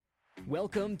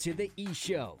Welcome to the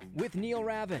E-Show with Neil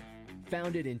Ravin.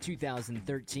 Founded in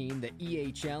 2013, the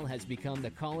EHL has become the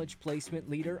college placement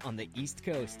leader on the East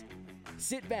Coast.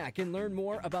 Sit back and learn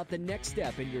more about the next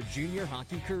step in your junior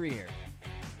hockey career.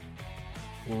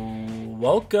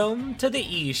 Welcome to the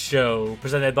E-Show,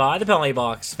 presented by the Penalty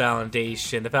Box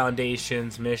Foundation. The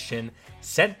Foundation's mission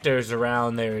centers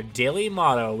around their daily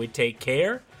motto: we take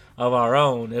care of our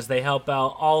own, as they help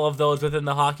out all of those within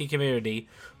the hockey community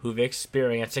who've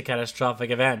experienced a catastrophic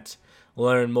event.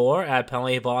 Learn more at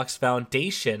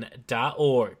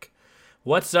penaltyboxfoundation.org.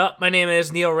 What's up? My name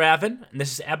is Neil Ravin, and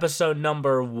this is episode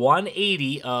number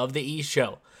 180 of the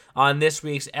E-Show. On this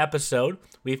week's episode,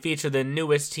 we feature the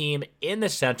newest team in the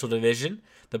Central Division,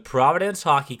 the Providence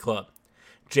Hockey Club.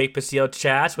 Jake Basile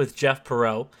chats with Jeff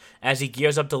Perreault as he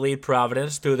gears up to lead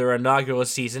Providence through their inaugural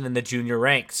season in the junior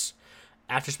ranks.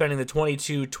 After spending the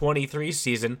 22-23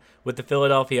 season with the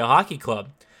Philadelphia Hockey Club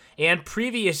and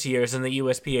previous years in the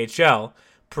USPHL,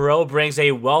 Perreault brings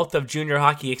a wealth of junior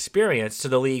hockey experience to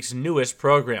the league's newest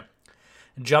program.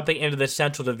 Jumping into the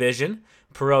Central Division,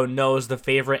 Perreault knows the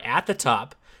favorite at the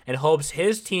top and hopes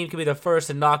his team can be the first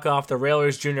to knock off the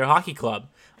Railers Junior Hockey Club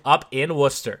up in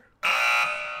Worcester.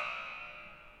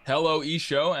 Hello,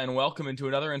 E-Show, and welcome into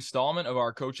another installment of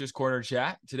our Coach's Corner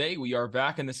chat. Today, we are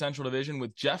back in the Central Division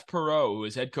with Jeff Perreault, who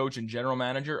is head coach and general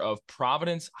manager of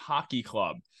Providence Hockey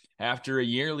Club. After a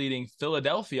year leading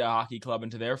Philadelphia Hockey Club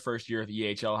into their first year of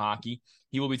EHL hockey,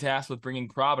 he will be tasked with bringing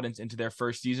Providence into their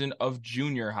first season of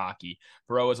junior hockey.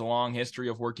 Perreault has a long history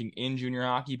of working in junior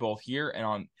hockey, both here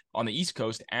and on the East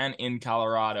Coast and in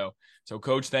Colorado. So,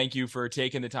 Coach, thank you for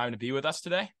taking the time to be with us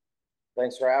today.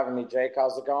 Thanks for having me, Jake.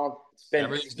 How's it going?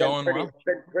 Everything's going well. It's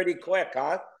been pretty quick,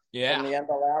 huh? Yeah. From the end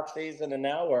of last season and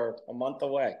now we're a month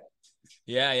away.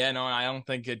 No, I don't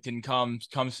think it can come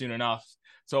soon enough.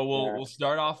 So we'll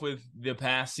start off with the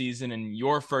past season and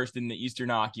your first in the Eastern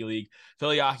Hockey League.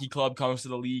 Philly Hockey Club comes to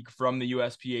the league from the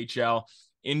USPHL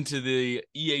into the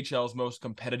EHL's most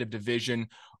competitive division.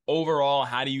 Overall,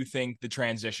 how do you think the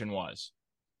transition was?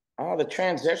 The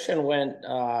transition went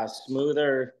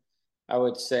smoother, I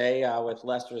would say, with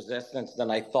less resistance than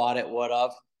I thought it would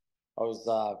have. I was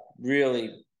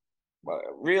really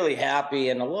happy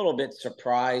and a little bit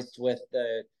surprised with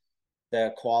the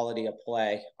quality of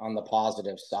play on the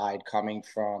positive side coming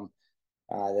from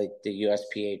the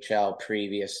USPHL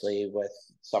previously, with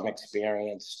some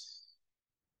experience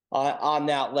on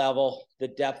that level, the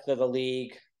depth of the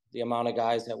league, the amount of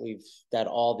guys that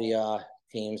all the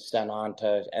teams sent on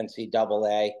to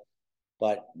NCAA.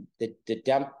 But the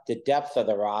depth of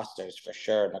the rosters for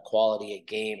sure, and the quality of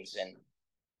games, and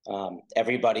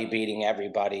everybody beating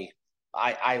everybody.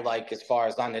 I like, as far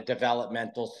as on the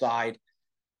developmental side,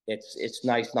 it's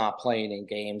nice not playing in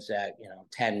games at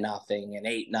 10-0 and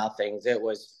 8-0. It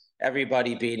was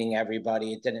everybody beating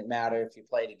everybody. It didn't matter if you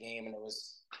played a game and it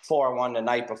was 4-1 the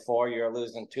night before, you're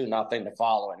losing 2-0 the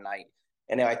following night.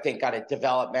 And I think on a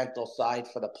developmental side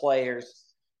for the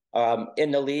players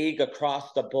in the league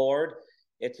across the board,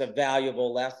 it's a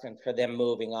valuable lesson for them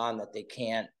moving on, that they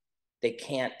can't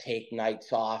take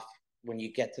nights off when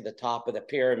you get to the top of the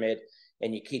pyramid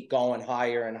and you keep going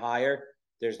higher and higher.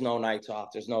 There's no nights off.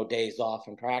 There's no days off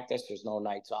in practice. There's no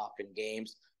nights off in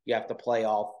games. You have to play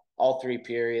all three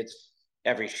periods,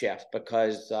 every shift,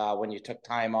 because when you took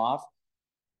time off,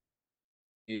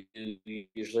 you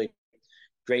usually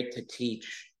great to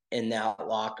teach in that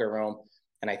locker room.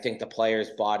 And I think the players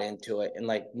bought into it, and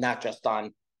not just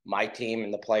on my team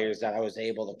and the players that I was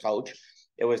able to coach.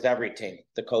 It was every team.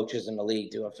 The coaches in the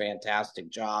league do a fantastic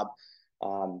job.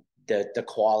 The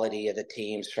quality of the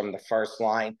teams from the first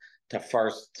line to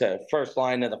first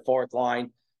line to the fourth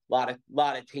line. A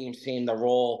lot of teams seem to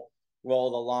roll the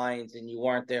lines, and you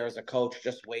weren't there as a coach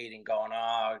just waiting, going,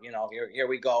 here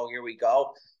we go.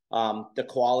 The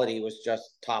quality was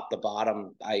just top to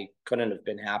bottom. I couldn't have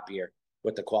been happier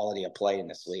with the quality of play in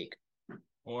this league.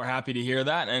 Well, we're happy to hear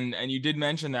that, and you did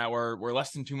mention that we're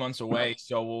less than 2 months away.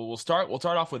 So we'll start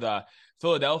off with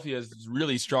Philadelphia's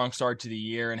really strong start to the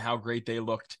year and how great they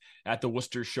looked at the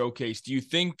Worcester showcase. Do you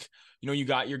think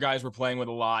your guys were playing with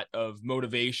a lot of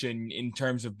motivation in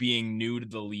terms of being new to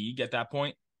the league at that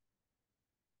point?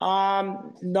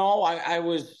 No, I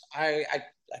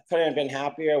couldn't have been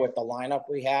happier with the lineup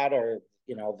we had, or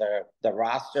the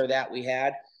roster that we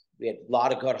had. We had a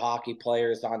lot of good hockey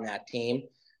players on that team.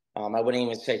 I wouldn't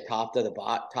even say top to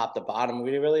bottom.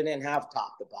 We really didn't have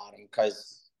top to bottom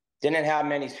because didn't have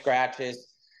many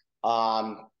scratches.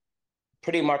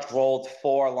 Pretty much rolled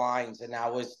 4 lines, and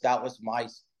that was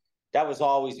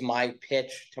always my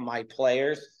pitch to my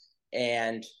players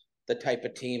and the type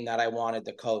of team that I wanted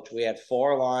to coach. We had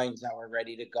 4 lines that were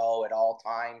ready to go at all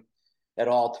time. at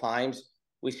all times.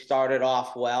 We started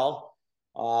off well,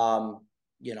 all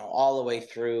the way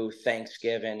through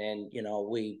Thanksgiving, and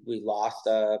we lost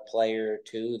a player or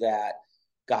two that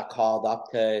got called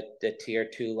up to the tier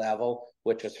 2 level,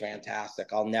 which was fantastic.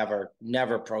 I'll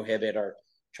never prohibit or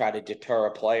try to deter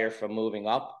a player from moving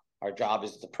up. Our job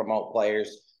is to promote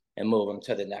players and move them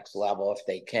to the next level if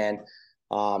they can.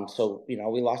 So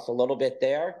we lost a little bit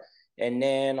there. And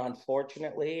then,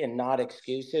 unfortunately, and not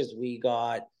excuses, we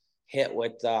got hit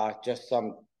with just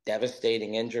some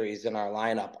devastating injuries in our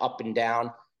lineup, up and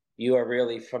down. You are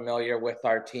really familiar with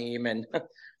our team, and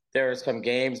there are some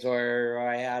games where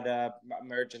I had a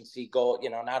emergency goal,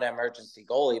 not an emergency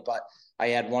goalie, but I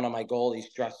had one of my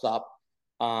goalies dress up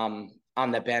on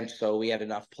the bench, so we had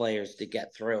enough players to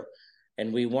get through.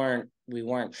 And we weren't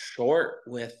short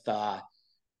with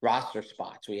roster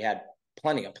spots. We had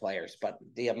plenty of players, but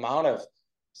the amount of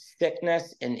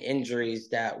sickness and injuries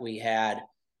that we had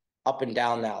up and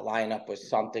down that lineup was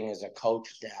something as a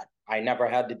coach that I never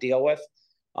had to deal with.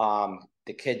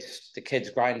 The kids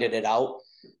grinded it out.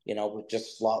 We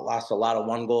just lost a lot of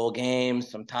 1-goal games,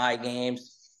 some tie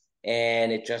games,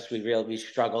 and we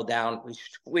struggled down.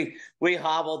 We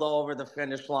hobbled over the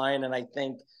finish line, and I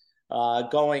think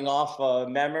going off of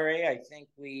memory, I think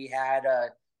we had a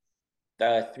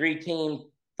 3-team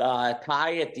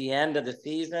tie at the end of the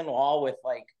season, all with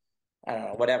I don't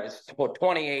know, whatever,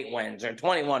 28 wins or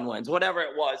 21 wins, whatever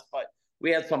it was. But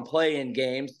we had some play-in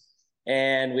games,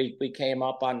 and we came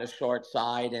up on the short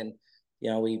side, and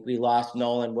we lost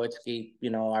Nolan Woodsky,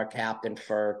 our captain,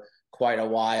 for quite a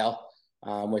while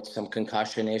with some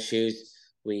concussion issues.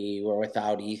 We were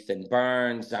without Ethan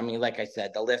Burns. I mean, like I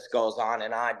said, the list goes on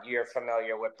and on. You're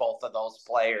familiar with both of those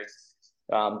players.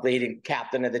 Leading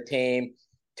captain of the team,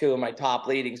 2 of my top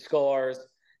leading scorers,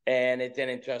 and it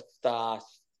didn't just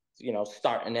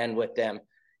start and end with them.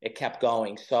 It kept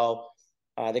going. So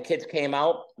the kids came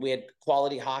out. We had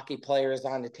quality hockey players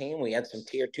on the team. We had some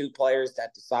tier 2 players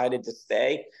that decided to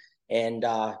stay and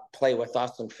play with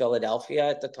us in Philadelphia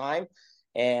at the time.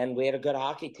 And we had a good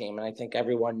hockey team, and I think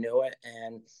everyone knew it.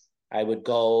 And I would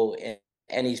go in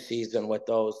any season with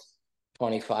those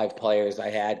 25 players I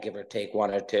had, give or take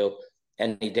 1 or 2,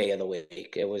 any day of the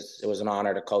week. It was an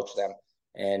honor to coach them,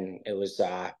 and it was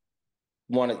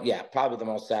probably the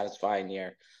most satisfying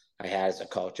year I had as a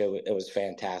coach. It was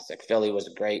fantastic. Philly was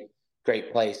a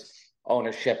great place.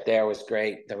 Ownership there was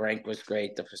great. The rink was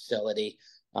great. The facility,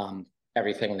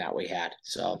 everything that we had.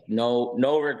 So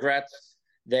no regrets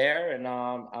there, and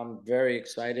I'm very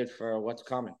excited for what's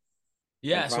coming.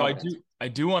 Yeah, so I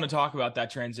do want to talk about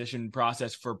that transition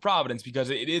process for Providence,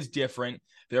 because it is different.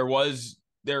 There was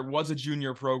a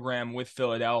junior program with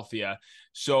Philadelphia.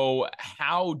 So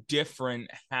how different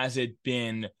has it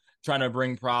been trying to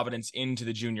bring Providence into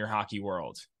the junior hockey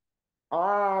world?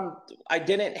 I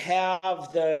don't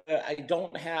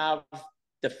have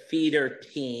the feeder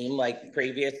team like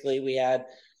previously we had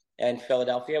in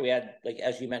Philadelphia. We had, like,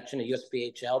 as you mentioned, the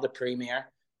USPHL, the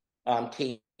premier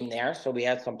team there. So we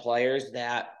had some players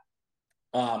that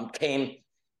came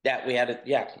that we had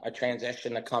a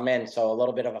transition to come in. So a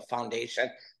little bit of a foundation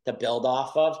to build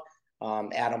off of.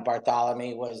 Adam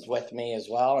Bartholomew was with me as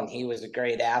well, and he was a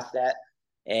great asset.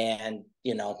 And,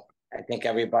 I think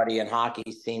everybody in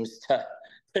hockey seems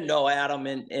to know Adam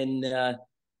in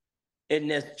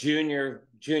this junior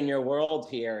world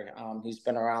here. He's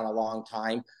been around a long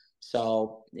time.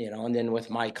 So, and then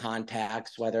with my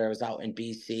contacts, whether it was out in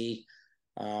BC,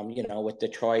 with the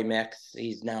Troy mix,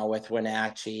 he's now with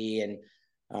Wenatchee, and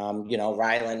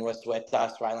Ryland was with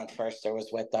us. Ryland Firster was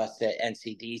with us at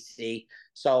NCDC.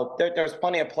 So there's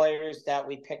plenty of players that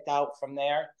we picked out from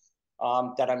there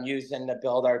that I'm using to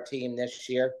build our team this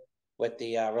year with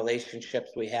the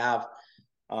relationships we have.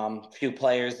 Few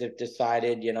players have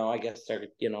decided, I guess they're,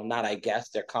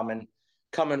 they're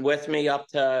coming with me up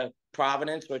to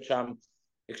Providence, which I'm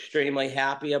extremely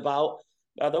happy about.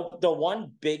 The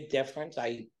one big difference,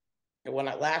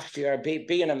 last year,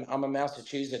 I'm a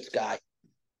Massachusetts guy.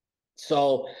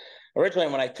 So originally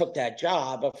when I took that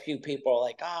job, a few people were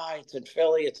like, it's in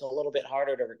Philly, it's a little bit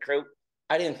harder to recruit.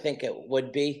 I didn't think it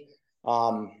would be.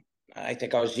 I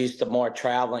think I was used to more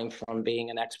traveling from being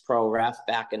an ex-pro ref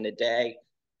back in the day,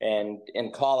 and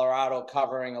in Colorado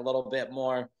covering a little bit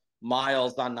more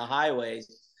miles on the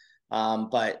highways.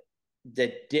 But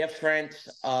the difference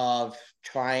of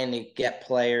trying to get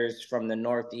players from the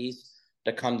Northeast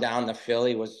to come down to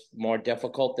Philly was more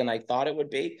difficult than I thought it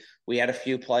would be. We had a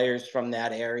few players from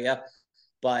that area,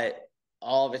 but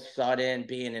all of a sudden,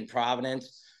 being in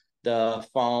Providence, the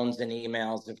phones and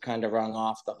emails have kind of rung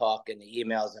off the hook, and the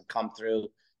emails have come through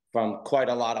from quite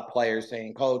a lot of players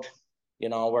saying, Coach,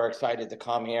 we're excited to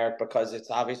come here because it's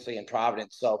obviously in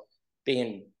Providence. So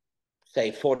being,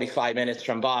 say, 45 minutes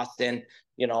from Boston,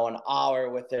 an hour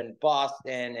within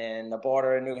Boston and the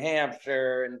border of New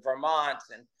Hampshire and Vermont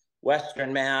and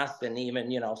Western Mass and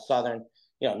even, southern,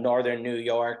 northern New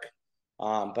York.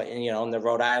 But, in the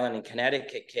Rhode Island and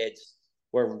Connecticut kids,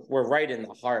 we're right in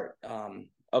the heart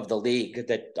of the league.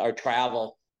 That our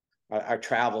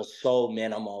travel's so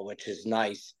minimal, which is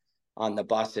nice on the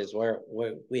buses.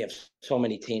 We have so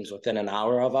many teams within an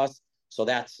hour of us. So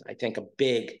that's, I think, a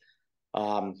big,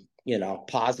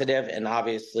 positive. And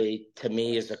obviously, to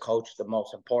me as a coach, the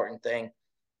most important thing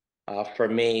for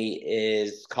me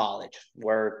is college.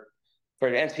 We're for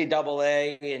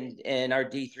NCAA and our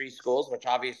D3 schools, which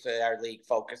obviously our league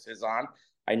focuses on.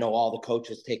 I know all the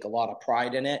coaches take a lot of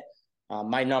pride in it.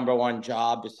 My number one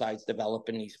job, besides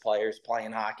developing these players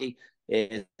playing hockey,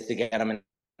 is to get them in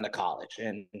the college.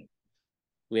 And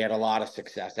we had a lot of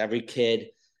success.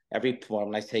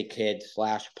 When I say kid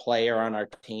 / player on our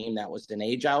team that was an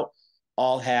age out,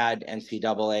 all had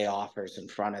NCAA offers in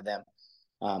front of them.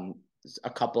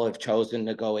 A couple have chosen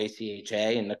to go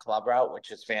ACHA in the club route, which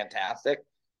is fantastic.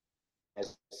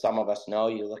 As some of us know,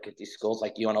 you look at these schools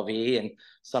like UNLV and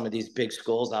some of these big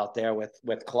schools out there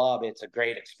with club, it's a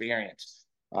great experience.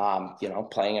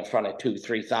 Playing in front of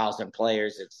 2,000-3,000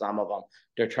 players at some of them.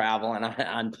 They're traveling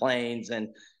on planes, and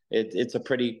it's a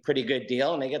pretty good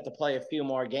deal, and they get to play a few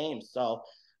more games. So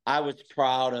I was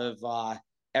proud of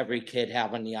every kid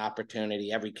having the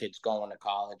opportunity. Every kid's going to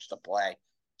college to play.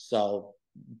 So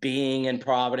being in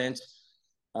Providence,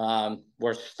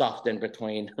 we're stuffed in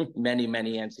between many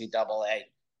NCAA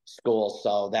schools.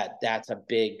 So that's a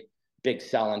big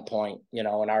selling point, and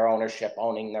our ownership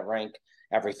owning the rink,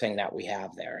 everything that we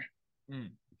have there.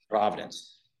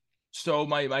 Providence. So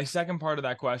my second part of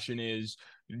that question is,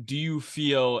 do you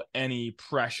feel any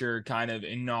pressure kind of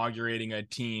inaugurating a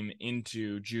team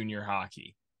into junior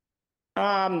hockey?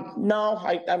 No,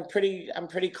 I'm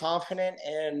pretty confident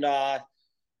in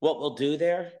what we'll do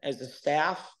there as a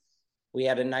staff. We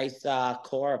had a nice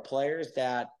core of players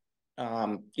that,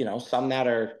 some that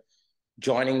are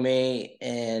joining me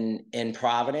in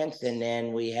Providence, and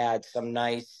then we had some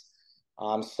nice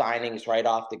signings right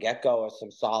off the get-go of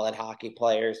some solid hockey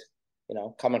players,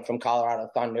 coming from Colorado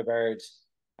Thunderbirds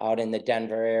out in the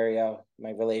Denver area.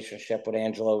 My relationship with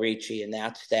Angelo Ricci and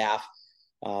that staff,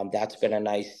 that's been a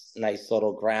nice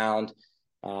little ground.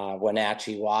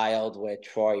 Wenatchee Wild with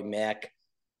Troy Mick.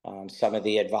 Some of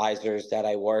the advisors that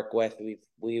I work with,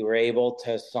 we were able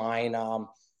to sign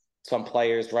some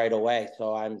players right away.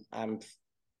 So I'm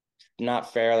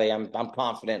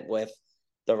confident with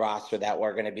the roster that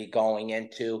we're going to be going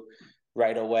into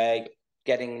right away.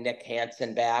 Getting Nick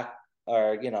Hansen back,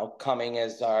 or coming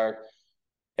as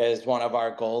one of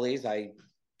our goalies.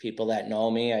 People that know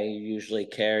me, I usually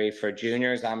carry for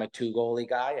juniors. I'm a 2-goalie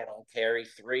guy. I don't carry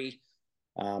 3.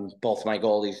 Both my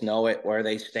goalies know it, where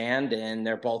they stand, and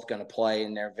they're both going to play,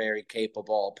 and they're very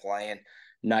capable of playing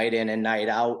night in and night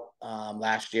out.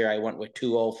 Last year I went with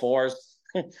 204s.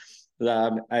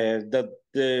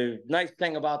 The nice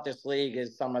thing about this league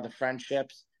is some of the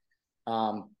friendships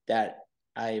that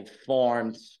I've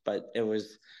formed, but it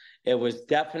was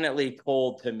definitely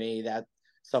told to me that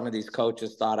some of these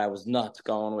coaches thought I was nuts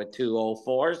going with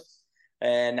 204s,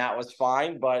 and that was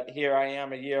fine. But here I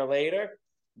am a year later.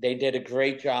 They did a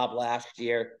great job last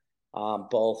year.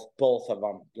 Both of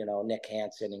them, Nick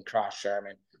Hansen and Cross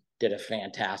Sherman did a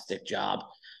fantastic job.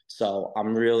 So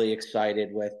I'm really excited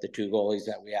with the 2 goalies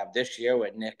that we have this year,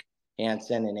 with Nick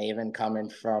Hansen and Avon coming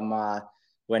from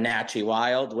Wenatchee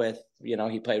Wild. With,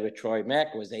 he played with Troy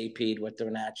Mick, was AP'd with the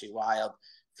Wenatchee Wild,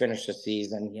 finished the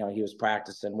season. He was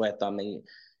practicing with them. He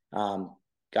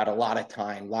got a lot of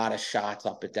time, a lot of shots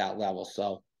up at that level.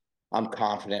 So I'm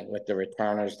confident with the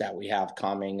returners that we have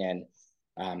coming,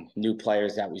 and new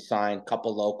players that we signed, a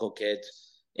couple local kids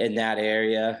in that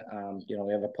area.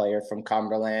 We have a player from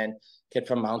Cumberland, kid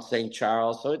from Mount St.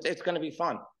 Charles. So it's going to be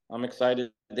fun. I'm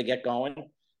excited to get going.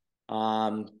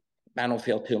 I don't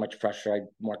feel too much pressure. I'm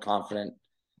more confident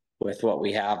with what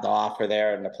we have to offer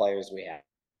there and the players we have.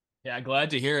 Yeah, glad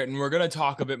to hear it. And we're going to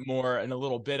talk a bit more in a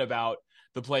little bit about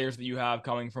the players that you have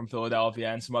coming from Philadelphia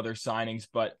and some other signings.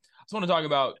 But I just want to talk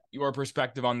about your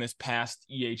perspective on this past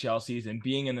EHL season,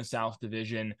 being in the South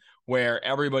Division where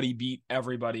everybody beat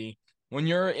everybody. When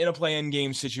you're in a play-in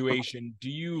game situation, do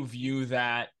you view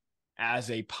that as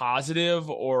a positive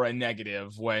or a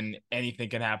negative when anything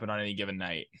can happen on any given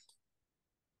night?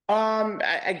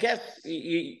 I guess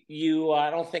I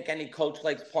don't think any coach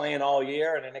likes playing all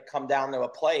year and then it come down to a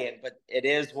play-in, but it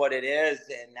is what it is,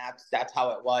 and that's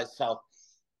how it was. So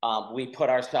we put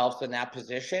ourselves in that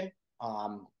position.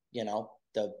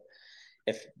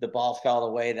 if the ball fell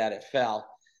the way that it fell.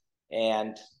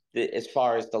 And as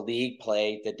far as the league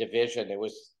play, the division, it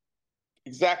was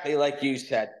exactly like you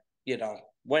said,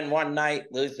 win one night,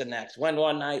 lose the next, win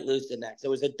one night, lose the next. It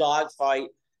was a dogfight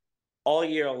all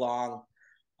year long.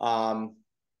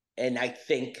 And I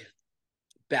think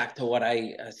back to what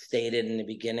I stated in the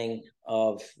beginning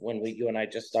of when you and I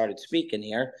just started speaking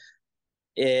here,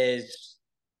 is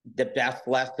the best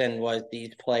lesson was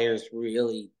these players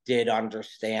really did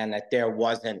understand that there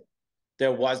wasn't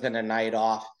a night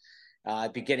off.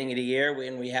 Beginning of the year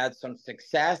when we had some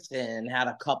success and had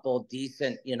a couple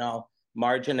decent,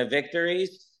 margin of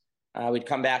victories, we'd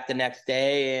come back the next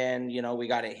day and, we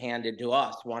got it handed to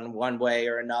us one way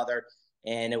or another.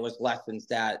 And it was lessons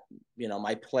that,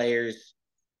 my players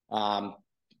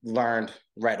learned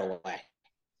right away.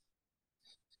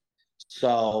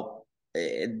 So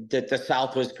the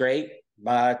South was great,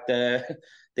 but the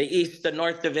East, the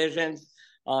North divisions,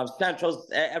 Centrals,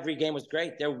 every game was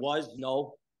great. There was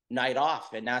no night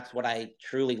off, and that's what I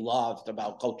truly loved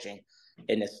about coaching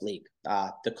in this league.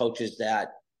 The coaches that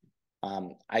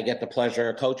I get the pleasure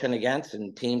of coaching against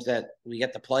and teams that we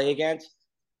get to play against,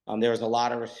 there was a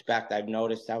lot of respect. I've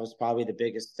noticed that was probably the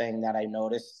biggest thing that I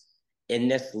noticed in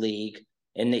this league,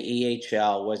 in the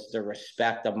EHL, was the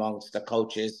respect amongst the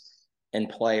coaches and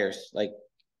players. I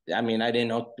didn't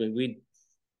know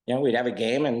we'd have a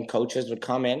game and coaches would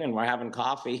come in and we're having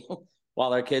coffee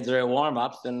while our kids are at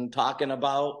warm-ups and talking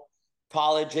about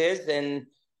colleges and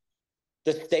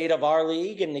the state of our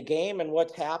league and the game and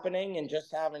what's happening, and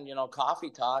just having, coffee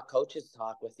talk, coaches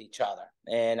talk with each other.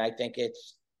 And I think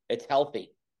it's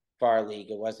healthy for our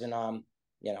league. It wasn't,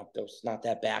 there was not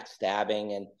that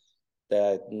backstabbing and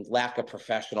the lack of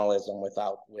professionalism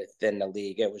within the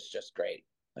league. It was just great.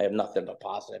 I have nothing but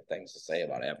positive things to say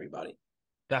about everybody.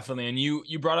 Definitely. And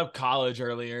you brought up college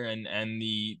earlier, and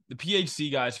the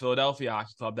PHC guys, Philadelphia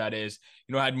Hockey Club, that is,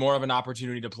 had more of an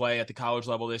opportunity to play at the college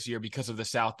level this year because of the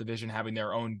South Division having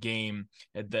their own game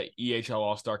at the EHL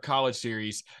All-Star College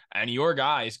Series. And your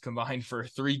guys combined for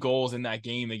 3 goals in that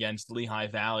game against Lehigh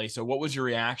Valley. So what was your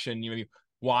reaction,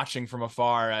 watching from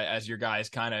afar as your guys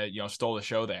kind of, stole the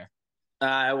show there?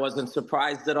 I wasn't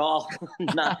surprised at all.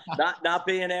 not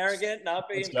being arrogant, not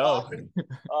being cocky.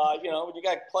 When you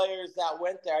got players that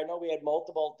went there, I know we had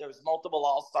multiple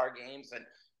All-Star games, and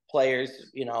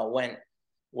players, when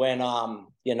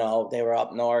they were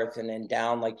up north and then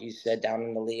down, like you said, down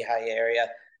in the Lehigh area.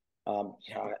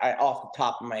 I off the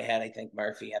top of my head, I think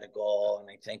Murphy had a goal,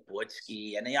 and I think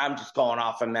Woodski, and I'm just going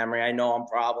off of memory. I know I'm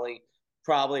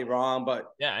probably wrong,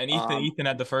 but yeah. And Ethan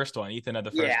had the first one. Ethan's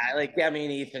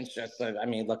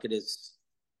just,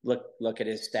 look at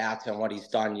his stats and what he's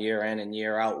done year in and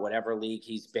year out, whatever league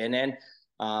he's been in.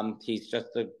 Ethan's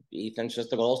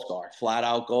just a goal scorer, flat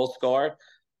out goal scorer.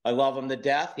 I love him to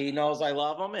death. He knows I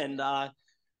love him, and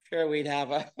sure we'd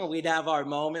have our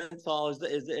moments, all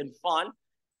is in fun.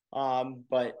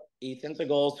 But Ethan's a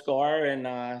goal scorer,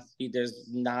 and there's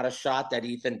not a shot that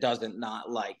Ethan doesn't not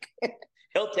like.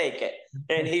 He'll take it,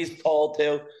 and he's told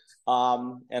to,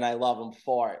 and I love him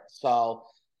for it. So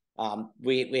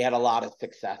we had a lot of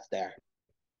success there.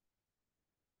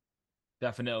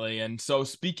 Definitely. And so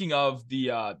speaking of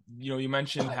the, you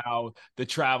mentioned how the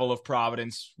travel of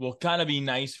Providence will kind of be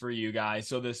nice for you guys.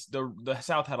 So the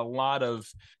South had a lot of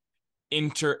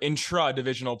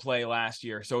intra-divisional play last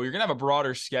year. So you're going to have a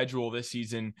broader schedule this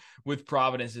season with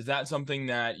Providence. Is that something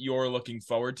that you're looking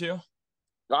forward to?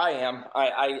 I am.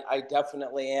 I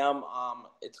definitely am.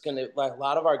 It's going to, like a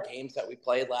lot of our games that we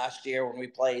played last year when we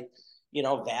played,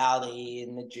 Valley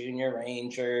and the Junior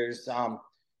Rangers,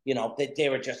 they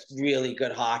were just really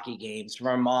good hockey games.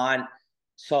 Vermont.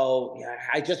 So yeah,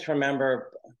 I just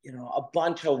remember, a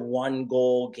bunch of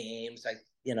 1-goal games.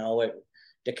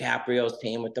 DiCaprio's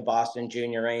team with the Boston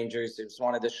Junior Rangers. It was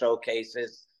one of the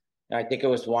showcases. I think it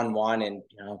was 1-1, and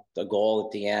the goal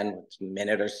at the end, a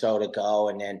minute or so to go,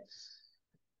 and then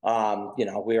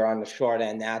we were on the short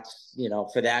end. That's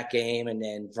for that game, and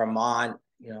then Vermont.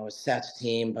 Seth's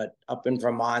team, but up in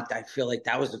Vermont, I feel like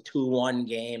that was a 2-1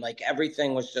 game. Like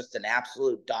everything was just an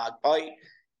absolute dogfight,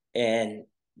 and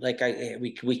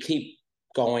we keep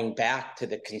going back to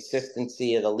the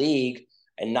consistency of the league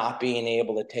and not being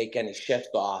able to take any shift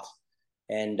off.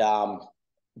 And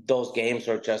those games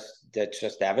are that's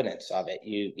just evidence of it.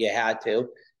 You had to.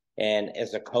 And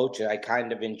as a coach, I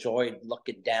kind of enjoyed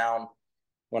looking down.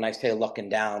 When I say looking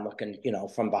down, looking,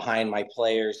 from behind my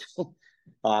players,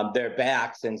 their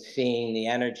backs, and seeing the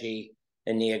energy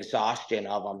and the exhaustion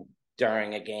of them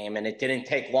during a game. And it didn't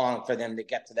take long for them to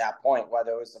get to that point,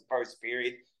 whether it was the first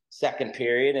period, second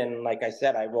period. And like I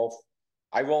said, I roll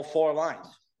 4 lines.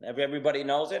 Everybody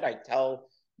knows it. I tell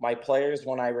my players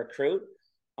when I recruit,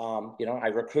 I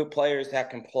recruit players that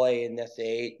can play in this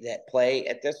age, that play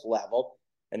at this level,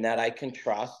 and that I can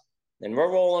trust. And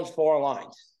we're rolling 4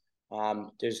 lines.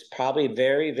 There's probably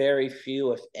very, very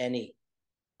few, if any,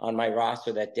 on my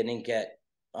roster that didn't get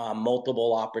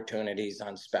multiple opportunities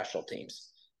on special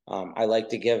teams. I like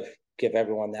to give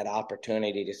everyone that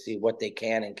opportunity to see what they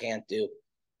can and can't do.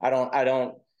 I don't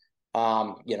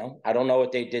know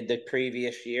what they did the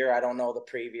previous year. I don't know the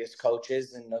previous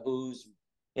coaches and the who's,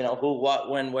 who, what,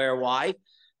 when, where, why.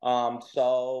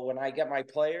 So when I get my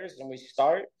players and we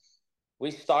start,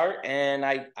 and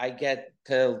I get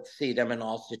to see them in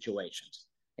all situations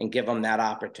and give them that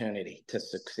opportunity to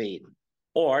succeed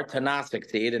or to not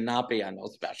succeed and not be on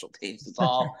those special teams. It's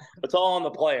all on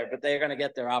the player, but they're going to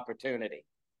get their opportunity.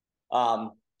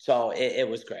 So it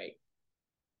was great.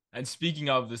 And speaking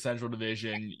of the Central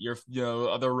Division, your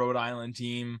other Rhode Island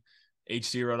team,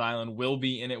 HC Rhode Island, will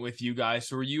be in it with you guys.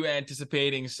 So were you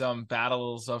anticipating some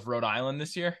battles of Rhode Island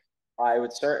this year? I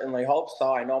would certainly hope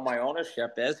so. I know my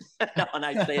ownership is, and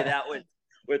I say that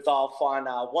with all fun.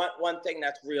 One thing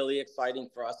that's really exciting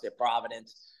for us at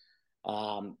Providence,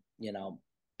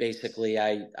 basically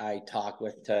I talk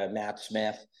with Matt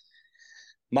Smith,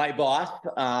 my boss.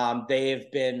 They've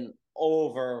been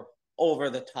over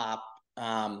the top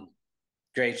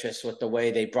gracious with the way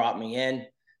they brought me in,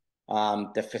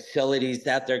 the facilities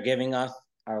that they're giving us.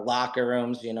 Our locker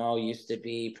rooms, used to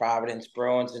be Providence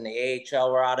Bruins and the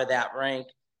AHL were out of that rink,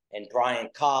 and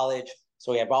Bryant College.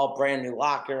 So we have all brand new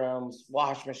locker rooms,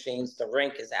 wash machines. The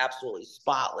rink is absolutely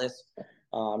spotless.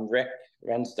 Rick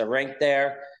runs the rink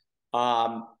there.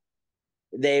 What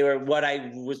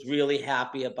I was really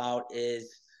happy about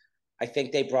is I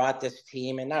think they brought this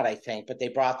team, and not I think, but they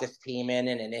brought this team in,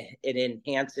 and it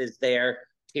enhances their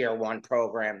Tier 1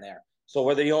 program there. So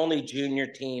we're the only junior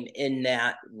team in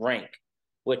that rink,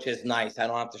 which is nice. I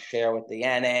don't have to share with the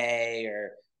NA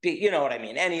or, you know what I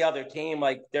mean, any other team.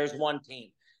 Like, there's one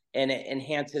team, and it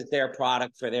enhances their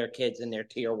product for their kids in their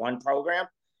Tier 1 program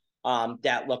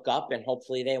that look up, and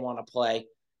hopefully they want to play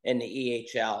in the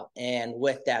EHL. And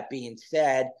with that being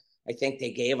said, I think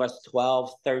they gave us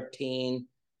 12, 13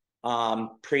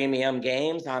 premium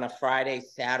games on a Friday,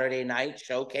 Saturday night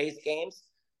showcase games,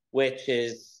 which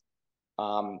is,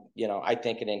 I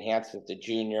think it enhances the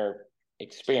junior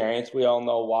experience. We all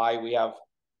know why we have,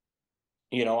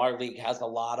 our league has a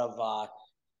lot of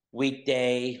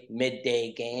weekday,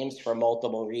 midday games for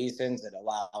multiple reasons. It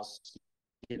allows,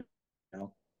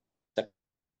 the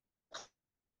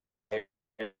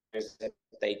players that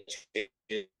they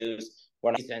choose.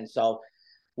 And so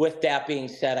with that being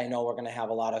said, I know we're going to have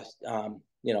a lot of,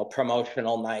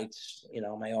 promotional nights.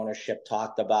 My ownership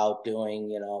talked about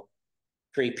doing,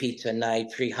 free pizza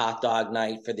night, free hot dog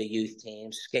night for the youth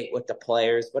team, skate with the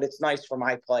players. But it's nice for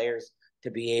my players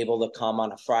to be able to come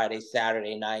on a Friday,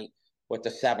 Saturday night with the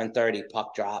 7:30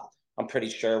 puck drop. I'm pretty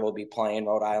sure we'll be playing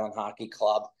Rhode Island Hockey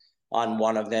Club on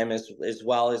one of them as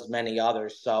well as many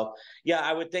others. So, yeah,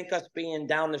 I would think us being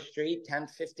down the street 10,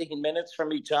 15 minutes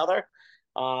from each other,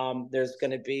 there's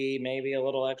going to be maybe a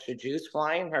little extra juice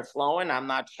flying or flowing. I'm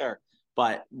not sure,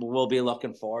 but we'll be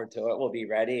looking forward to it. We'll be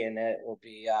ready, and it will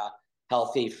be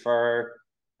healthy for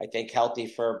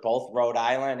both Rhode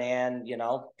Island and,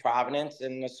 Providence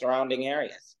and the surrounding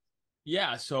areas.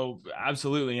 Yeah, so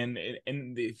absolutely. And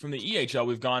from the EHL,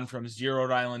 we've gone from 0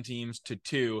 Rhode Island teams to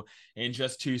 2 in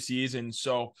just 2 seasons.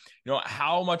 So,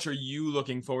 how much are you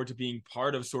looking forward to being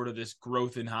part of sort of this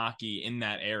growth in hockey in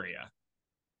that area?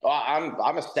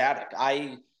 I'm ecstatic.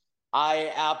 I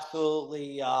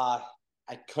absolutely, I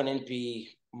couldn't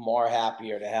be more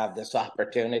happier to have this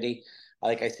opportunity.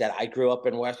 Like I said, I grew up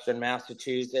in Western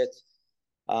Massachusetts.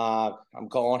 I'm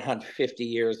going on 50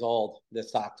 years old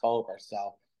this October,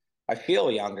 so I feel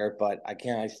younger, but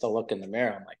I still look in the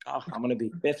mirror. I'm like, oh, I'm going to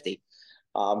be 50.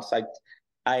 So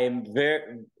I am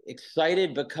very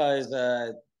excited because,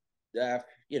 a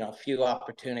few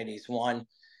opportunities. One,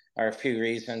 or a few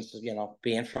reasons,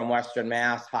 being from Western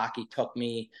Mass, hockey took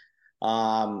me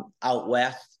out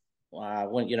west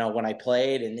when I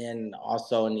played, and then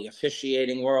also in the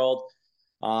officiating world.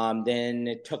 Then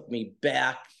it took me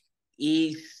back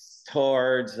east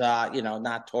towards,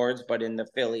 not towards, but in the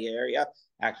Philly area,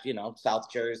 actually, South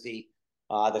Jersey,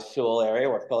 the Sewell area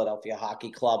where Philadelphia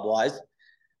Hockey Club was.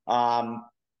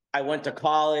 I went to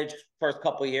college. First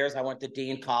couple of years, I went to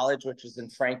Dean College, which is in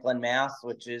Franklin, Mass,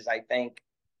 which is, I think,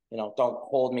 don't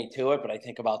hold me to it, but I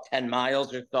think about 10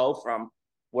 miles or so from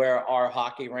where our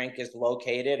hockey rink is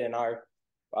located, and our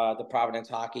the Providence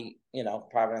Hockey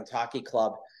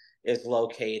Club is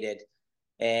located.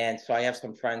 And so I have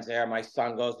some friends there. My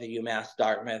son goes to UMass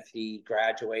Dartmouth. He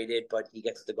graduated, but he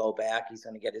gets to go back. He's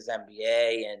going to get his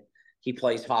MBA, and he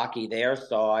plays hockey there.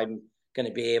 So I'm going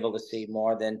to be able to see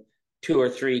more than 2 or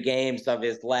 3 games of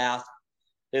his last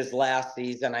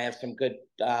season. I have some good,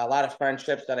 a lot of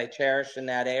friendships that I cherish in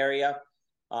that area.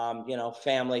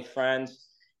 Family, friends,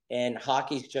 and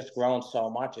hockey's just grown so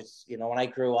much. It's, when I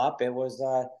grew up, it was,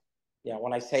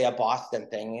 when I say a Boston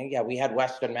thing, yeah, we had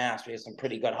Western Mass. We had some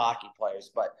pretty good hockey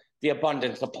players, but the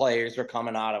abundance of players were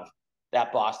coming out of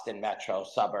that Boston metro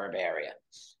suburb area.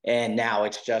 And now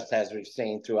it's just, as we've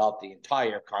seen throughout the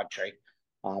entire country.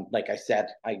 Like I said,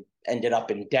 I ended up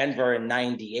in Denver in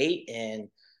 '98, and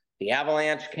the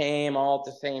Avalanche came all at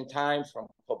the same time from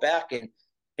Quebec, and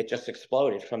it just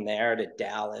exploded from there to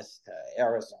Dallas, to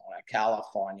Arizona,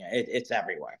 California. It's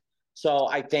everywhere. So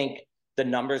I think the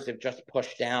numbers have just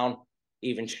pushed down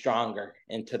even stronger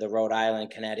into the Rhode Island,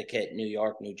 Connecticut, New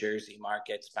York, New Jersey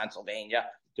markets, Pennsylvania.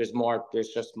 There's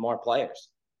just more players.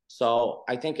 So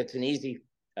I think it's an easy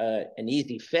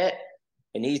fit,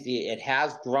 it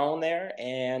has grown there.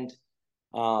 And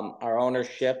our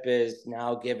ownership is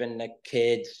now giving the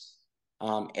kids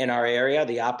in our area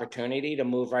the opportunity to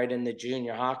move right into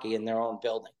junior hockey in their own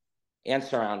building and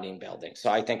surrounding buildings. So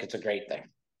I think it's a great thing.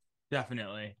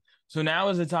 Definitely. So now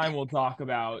is the time we'll talk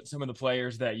about some of the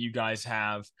players that you guys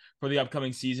have for the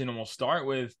upcoming season. And we'll start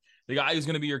with the guy who's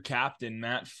going to be your captain,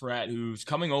 Matt Frett, who's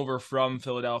coming over from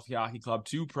Philadelphia Hockey Club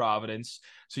to Providence.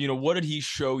 So, what did he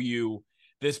show you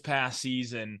this past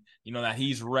season, that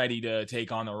he's ready to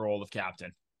take on the role of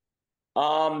captain?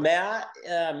 Matt,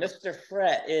 Mr.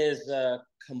 Frett is a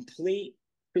complete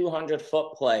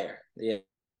 200-foot player. The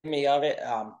epitome of it,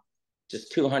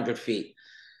 just 200 feet.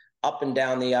 Up and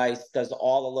down the ice, does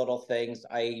all the little things.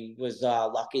 I was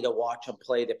lucky to watch him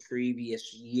play the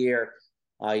previous year.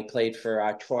 He played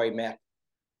for Troy Mick.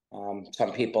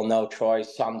 Some people know Troy,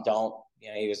 some don't.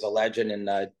 He was a legend in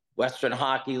the Western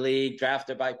Hockey League,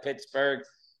 drafted by Pittsburgh.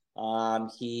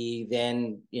 He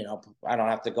then, I don't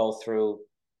have to go through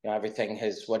everything,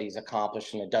 what he's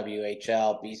accomplished in the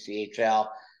WHL, BCHL.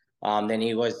 Then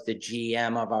he was the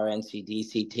GM of our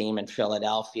NCDC team in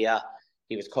Philadelphia.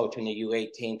 He was coaching the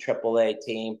U18 AAA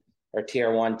team or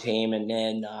Tier 1 team. And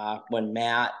then when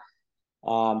Matt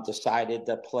decided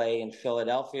to play in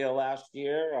Philadelphia last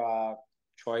year,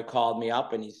 Troy called me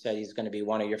up and he said he's going to be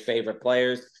one of your favorite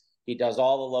players. He does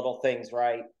all the little things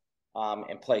right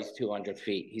and plays 200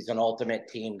 feet. He's an ultimate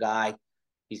team guy.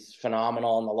 He's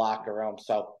phenomenal in the locker room.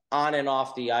 So on and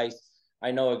off the ice,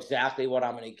 I know exactly what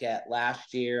I'm going to get.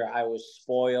 Last year, I was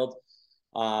spoiled.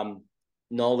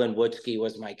 Nolan Woodsky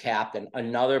was my captain.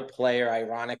 Another player,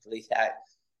 ironically,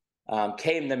 that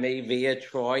came to me via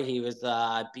Troy. He was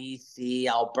a BC,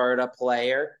 Alberta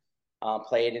player,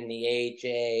 played in the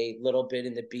AJ, little bit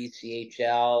in the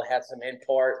BCHL, had some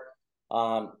import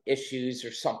issues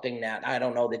or something that I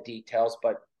don't know the details,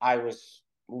 but I was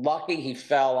lucky he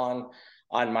fell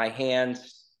on my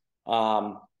hands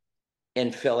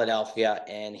in Philadelphia,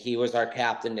 and he was our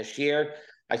captain this year.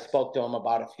 I spoke to him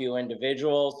about a few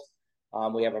individuals.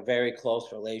 We have a very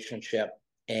close relationship,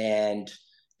 and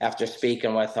after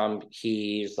speaking with him,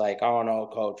 he's like, "Oh no,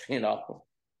 coach,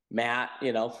 Matt,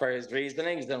 for his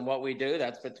reasonings and what we do,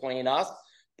 that's between us."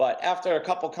 But after a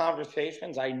couple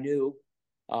conversations, I knew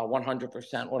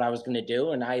 100% what I was going to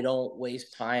do, and I don't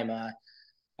waste time.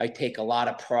 I take a lot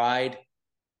of pride.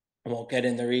 I won't get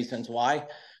into reasons why,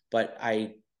 but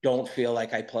I don't feel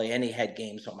like I play any head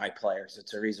games with my players.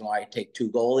 It's a reason why I take 2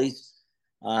 goalies.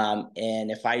 And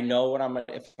if I know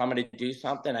if I'm going to do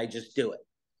something, I just do it.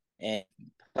 And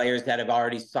players that have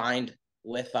already signed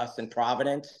with us in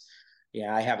Providence,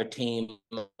 I have a team,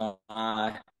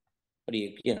 a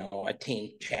team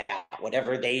chat,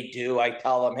 whatever they do, I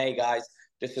tell them, hey guys,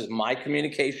 this is my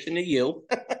communication to you.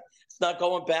 It's not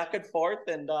going back and forth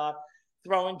and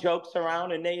throwing jokes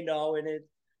around, and they know.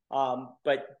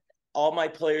 But all my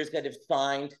players that have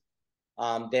signed,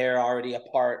 they're already a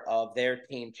part of their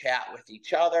team chat with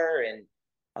each other.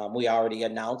 And we already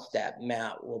announced that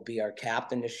Matt will be our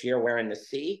captain this year wearing the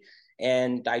C.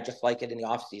 And I just like it in the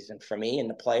offseason for me and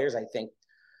the players. I think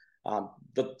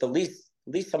the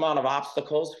least amount of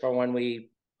obstacles for when we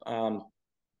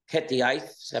hit the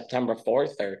ice September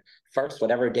 4th or 1st,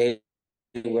 whatever day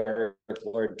we're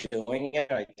doing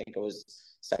it. I think it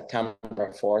was September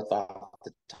 4th off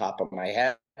the top of my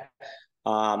head.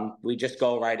 We just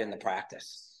go right into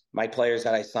practice. My players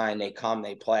that I sign, they come,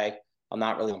 they play. I'm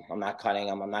not cutting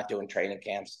them. I'm not doing training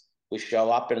camps. We show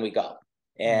up and we go.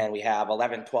 And we have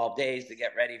 11, 12 days to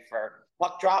get ready for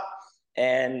puck drop.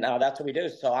 And that's what we do.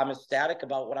 So I'm ecstatic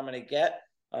about what I'm going to get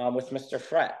with Mr.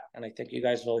 Frett. And I think you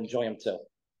guys will enjoy him too.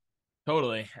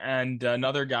 Totally. And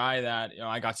another guy that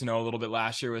I got to know a little bit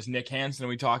last year was Nick Hansen.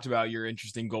 We talked about your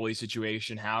interesting goalie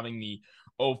situation, having the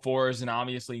 04s, and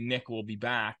obviously Nick will be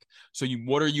back. So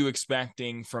what are you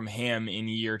expecting from him in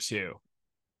year two?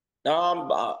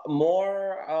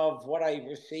 More of what I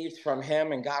received from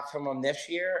him and got from him this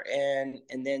year, and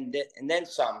then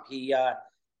some.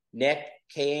 Nick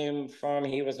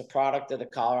he was a product of the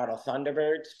Colorado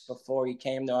Thunderbirds before he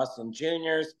came to us in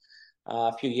juniors.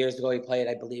 A few years ago, he played,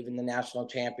 I believe, in the national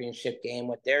championship game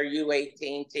with their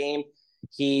U18 team.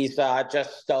 He's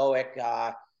just stoic.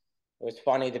 It was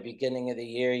funny, the beginning of the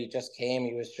year, he just came.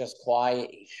 He was just quiet.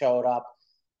 He showed up.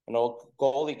 An old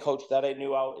goalie coach that I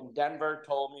knew out in Denver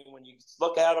told me when you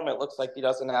look at him, it looks like he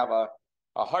doesn't have a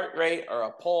heart rate or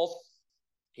a pulse.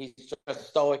 He's just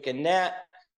stoic in net,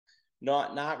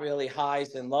 not really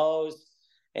highs and lows.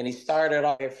 And he started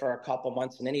off for a couple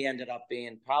months, and then he ended up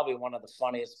being probably one of the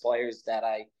funniest players that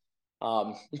I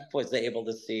was able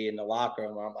to see in the locker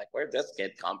room. I'm like, where'd this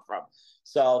kid come from?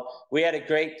 So we had a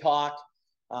great talk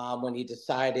when he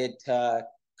decided to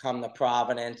come to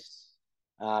Providence.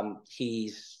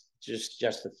 He's just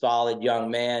a solid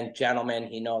young man, gentleman.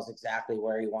 He knows exactly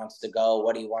where he wants to go,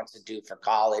 what he wants to do for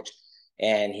college,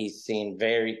 and he's seemed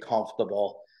very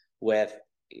comfortable with.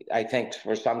 I think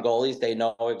for some goalies, they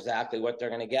know exactly what they're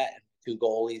going to get. Two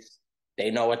goalies,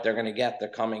 they know what they're going to get. They're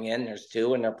coming in. There's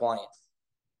two, and they're playing.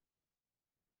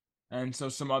 And so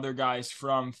some other guys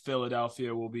from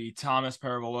Philadelphia will be Thomas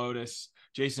Perreault,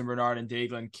 Jason Bernard, and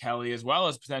Daglan Kelly, as well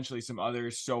as potentially some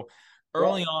others. So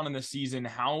early on in the season,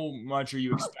 how much are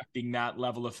you expecting that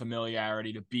level of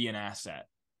familiarity to be an asset?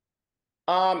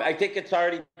 I think it's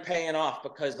already paying off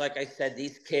because, like I said,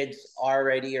 these kids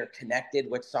already are connected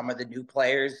with some of the new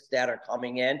players that are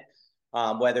coming in.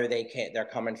 Whether they're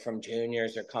coming from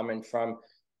juniors or coming from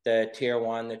the tier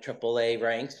 1, the AAA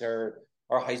ranks, or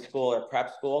high school or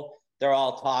prep school. They're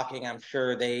all talking. I'm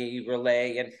sure they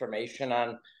relay information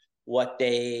on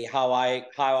how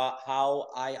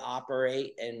I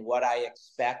operate and what I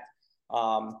expect.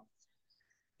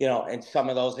 And some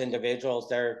of those individuals,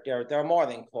 they're more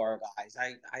than core guys.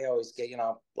 I always get,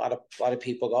 a lot of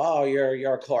people go, oh,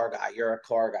 you're a core guy. You're a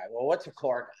core guy. Well, what's a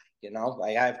core guy?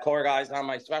 Like I have core guys on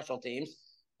my special teams.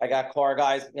 I got core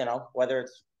guys, whether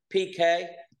it's PK,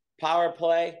 power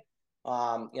play,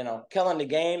 killing the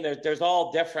game. There's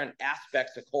all different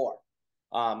aspects of core.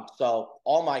 So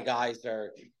all my guys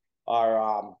are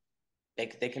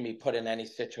they can be put in any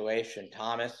situation.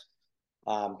 Thomas,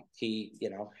 he,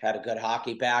 had a good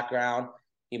hockey background.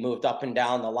 He moved up and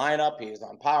down the lineup. He was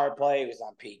on power play. He was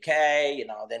on PK.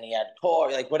 Then he had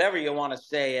core. Like whatever you want to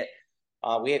say it.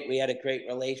 We had a great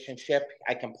relationship.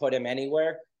 I can put him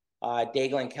anywhere.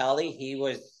 Daglan Kelly, he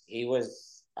was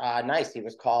nice. He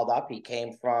was called up. He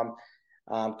came from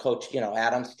Coach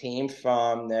Adams' team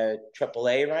from the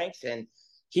AAA ranks, and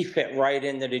he fit right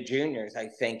into the juniors. I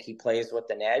think he plays with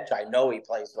an edge. I know he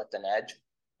plays with an edge.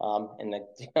 And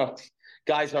the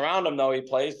guys around him know he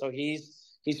plays, so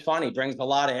he's fun. He brings a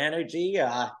lot of energy.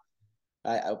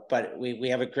 But we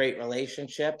have a great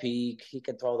relationship. He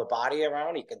can throw the body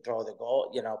around. He can throw the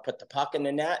goal. Put the puck in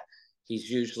the net. He's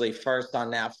usually first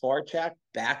on that forecheck.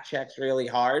 Back checks really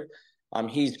hard.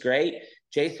 He's great.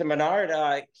 Jason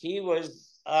Bernard, he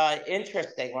was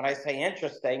interesting. When I say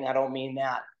interesting, I don't mean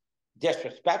that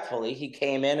disrespectfully. He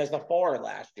came in as a forward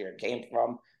last year. Came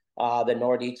from the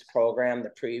Nordiques program the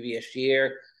previous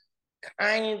year.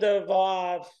 Kind of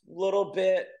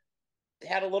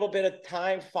had a little bit of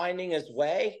time finding his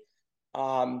way.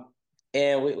 And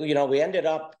we ended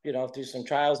up, through some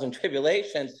trials and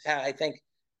tribulations, I think,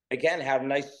 again, had a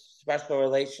nice special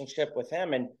relationship with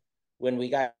him. And when we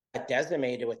got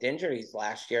decimated with injuries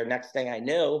last year, next thing I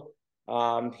knew,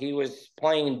 he was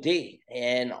playing D.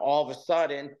 And all of a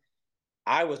sudden,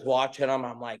 I was watching him.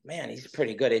 I'm like, man, he's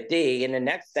pretty good at D. And the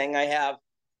next thing, I have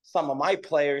some of my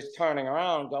players turning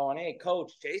around going, hey,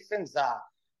 coach, Jason's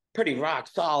pretty rock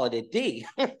solid at D.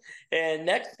 And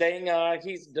next thing,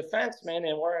 he's a defenseman,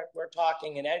 and we're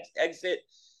talking an exit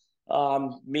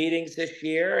meetings this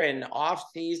year and off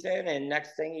season. And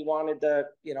next thing, he wanted to,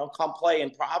 come play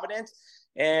in Providence,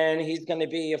 and he's going to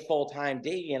be a full-time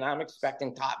D, and I'm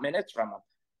expecting top minutes from him.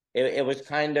 It was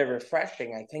kind of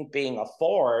refreshing. I think being a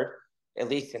forward, at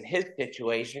least in his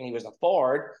situation, he was a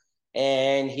forward,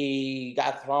 and he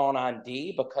got thrown on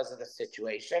D because of the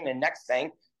situation. And next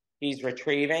thing, he's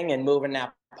retrieving and moving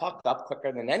that puck up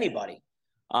quicker than anybody.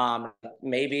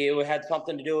 Maybe it had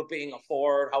something to do with being a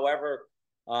forward. However,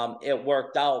 it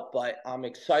worked out. But I'm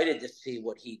excited to see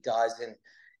what he does. And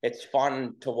it's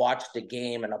fun to watch the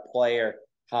game and a player,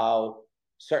 how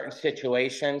certain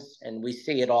situations, and we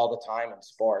see it all the time in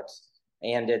sports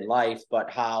and in life, but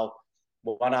how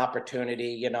one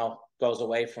opportunity, goes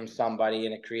away from somebody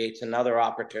and it creates another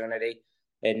opportunity.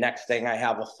 And next thing I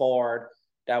have a forward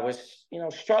that was,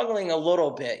 struggling a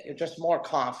little bit, just more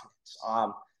confidence.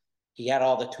 He had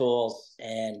all the tools,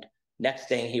 and next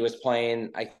thing he was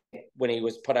playing, when he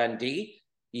was put on D,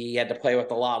 he had to play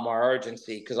with a lot more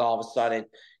urgency because all of a sudden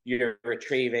you're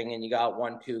retrieving and you got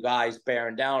 1-2 guys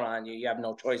bearing down on you. You have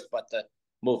no choice but to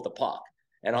move the puck.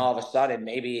 And all of a sudden,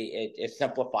 maybe it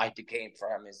simplified the game for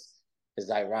him,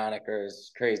 as ironic or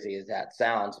as crazy as that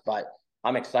sounds. But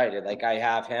I'm excited. Like, I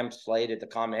have him slated to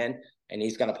come in, and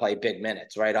he's going to play big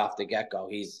minutes right off the get-go.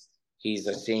 He's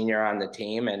a senior on the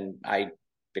team, and I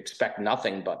expect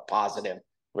nothing but positive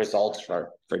results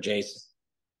for Jason.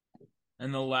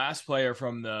 And the last player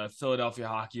from the Philadelphia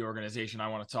Hockey Organization I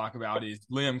want to talk about is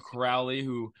Liam Crowley,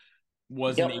 who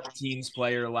was an 18s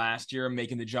player last year,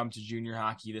 making the jump to junior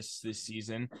hockey this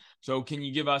season. So can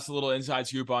you give us a little inside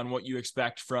scoop on what you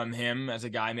expect from him as a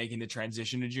guy making the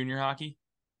transition to junior hockey?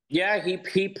 Yeah,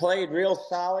 he played real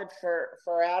solid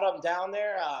for Adam down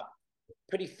there.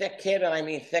 Pretty thick kid, and I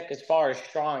mean thick as far as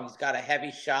strong. He's got a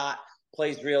heavy shot,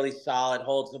 plays really solid,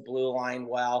 holds the blue line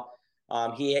well.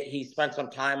 He spent some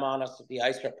time on us at the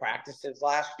ice for practices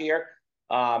last year.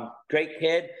 Great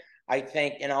kid. I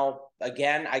think,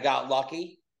 again, I got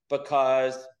lucky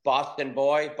because Boston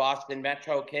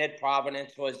Metro kid,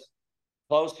 Providence was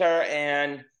closer,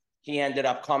 and he ended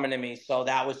up coming to me. So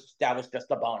that was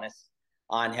just a bonus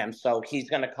on him. So he's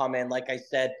going to come in. Like I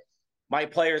said, my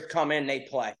players come in, they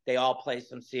play. They all play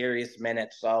some serious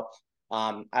minutes. So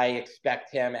I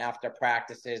expect him after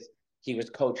practices. He was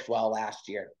coached well last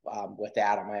year with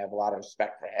Adam. I have a lot of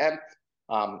respect for him.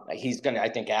 I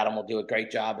think Adam will do a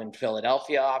great job in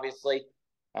Philadelphia, obviously.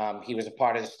 He was a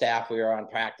part of the staff. We were on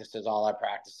all our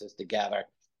practices together.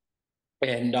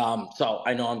 And so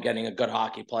I know I'm getting a good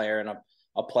hockey player and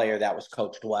a player that was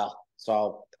coached well.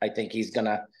 So I think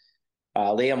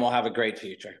Liam will have a great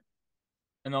future.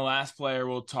 And the last player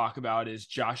we'll talk about is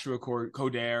Joshua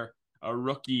Coder, a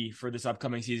rookie for this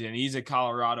upcoming season. He's a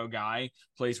Colorado guy,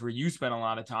 place where you spent a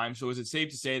lot of time. So is it safe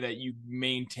to say that you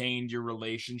maintained your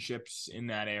relationships in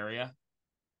that area?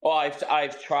 Well,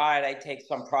 I've tried. I take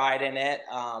some pride in it.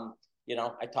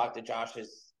 I talked to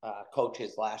Josh's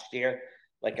coaches last year.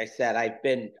 Like I said, I've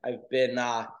been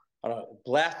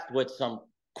blessed with some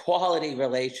quality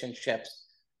relationships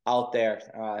out there.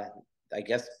 I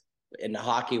guess in the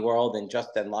hockey world and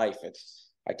just in life.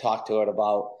 I talk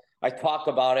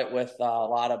about it with a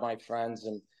lot of my friends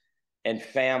and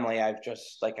family. I've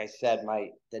just, like I said,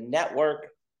 the network,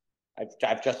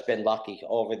 I've just been lucky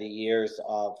over the years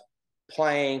of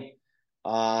playing,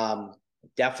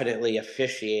 definitely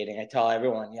officiating. I tell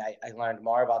everyone, I learned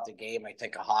more about the game, I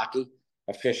think, of hockey,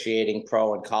 officiating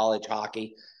pro and college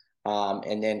hockey,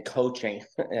 and then coaching.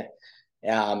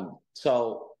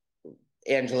 So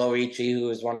Angelo Ricci,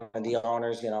 who is one of the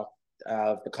owners,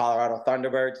 of the Colorado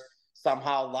Thunderbirds,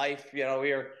 somehow life,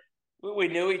 we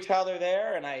knew each other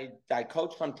there, and I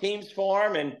coached some teams for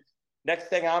him, and next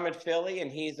thing I'm in Philly, and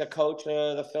he's a coach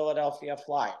of the Philadelphia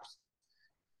Flyers.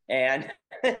 And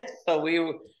so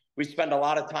we spend a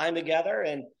lot of time together,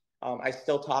 and I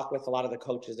still talk with a lot of the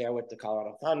coaches there with the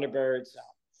Colorado Thunderbirds.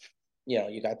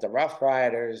 You got the Rough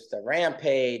Riders, the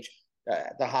Rampage,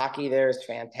 the hockey there is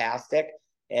fantastic.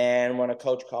 And when a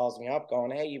coach calls me up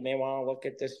going, hey, you may want to look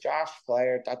at this Josh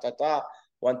player,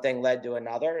 one thing led to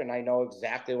another, and I know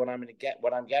exactly what I'm going to get,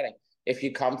 what I'm getting. If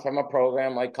you come from a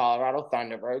program like Colorado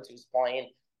Thunderbirds, who's playing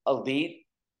elite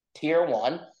tier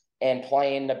 1 and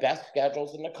playing the best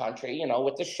schedules in the country,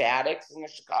 with the Shaddocks and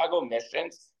the Chicago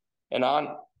Missions and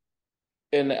on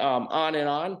and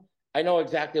on, I know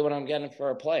exactly what I'm getting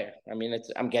for a player. I mean,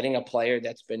 I'm getting a player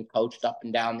that's been coached up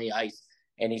and down the ice,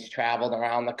 and he's traveled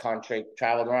around the country,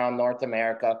 traveled around North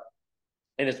America,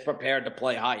 and is prepared to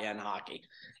play high-end hockey.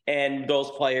 And those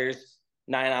players,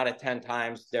 9 out of 10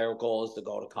 times, their goal is to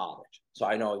go to college. So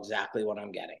I know exactly what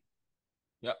I'm getting.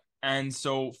 Yep. And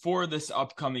so for this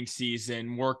upcoming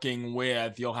season,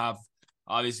 you'll have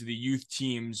obviously the youth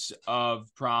teams of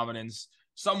Providence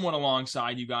somewhat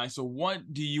alongside you guys. So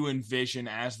what do you envision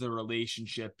as the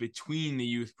relationship between the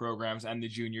youth programs and the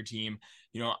junior team,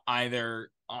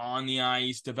 either on the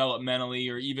ice, developmentally,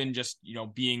 or even just,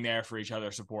 being there for each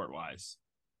other support-wise?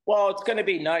 Well, it's going to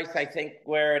be nice. I think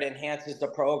where it enhances the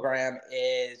program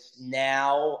is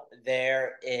now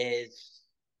there is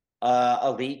an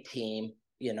elite team,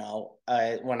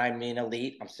 when I mean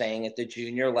elite, I'm saying at the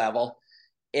junior level,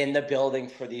 in the building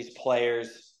for these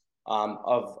players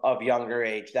of younger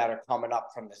age that are coming up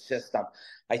from the system.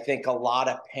 I think a lot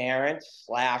of parents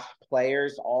 /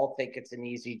 players all think it's an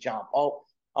easy jump. Oh,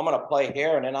 I'm going to play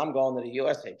here, and then I'm going to the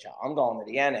USHL. I'm going to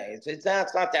the NA. It's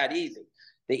not that easy.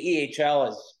 The EHL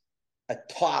is a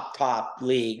top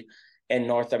league in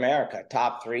North America.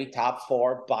 Top 3, top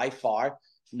 4 by far.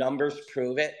 Numbers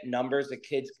prove it. Numbers of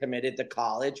kids committed to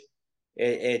college.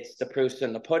 It's the proof's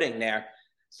in the pudding there.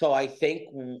 So I think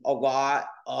a lot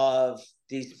of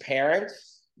these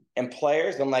parents and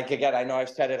players, and like, again, I know I've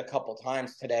said it a couple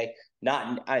times today,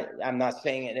 I'm not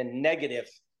saying it in a negative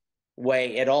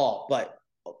way at all, but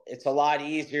it's a lot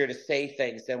easier to say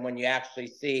things than when you actually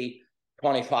see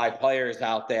 25 players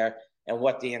out there and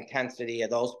what the intensity of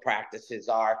those practices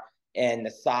are and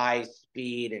the size,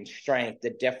 speed, and strength, the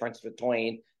difference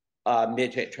between a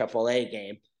midget AAA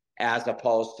game as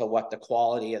opposed to what the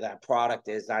quality of that product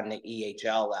is on the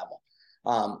EHL level.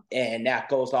 And that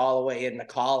goes all the way into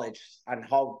college on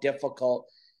how difficult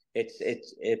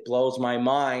it blows my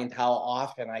mind how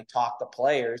often I talk to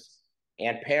players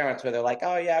and parents where they're like,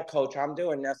 oh yeah, coach, I'm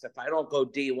doing this. If I don't go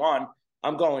D1,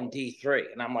 I'm going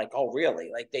D3. And I'm like, oh really?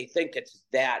 Like they think it's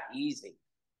that easy.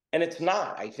 And it's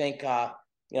not. I think,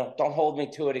 don't hold me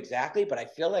to it exactly, but I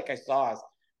feel like I saw,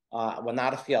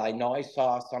 I know I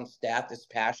saw some stat this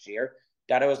past year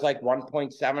that it was like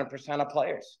 1.7% of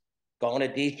players going to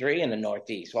D3 in the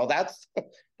Northeast. Well, that's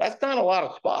not a lot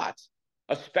of spots,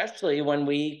 especially when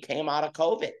we came out of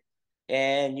COVID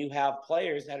and you have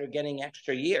players that are getting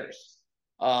extra years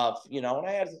of, and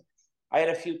I had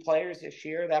a few players this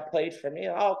year that played for me.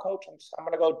 Oh, coach, I'm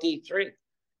going to go D3.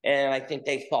 And I think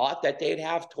they thought that they'd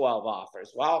have 12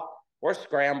 offers. Well, we're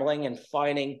scrambling and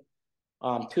fighting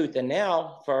tooth and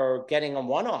nail for getting a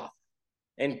one-off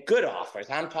and good offers.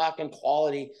 I'm talking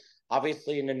quality,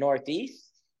 obviously in the Northeast.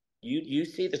 You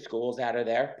see the schools that are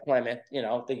there, Plymouth, the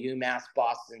UMass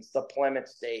Bostons, the Plymouth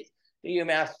State, the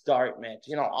UMass Dartmouth,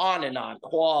 on and on,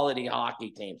 quality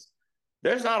hockey teams.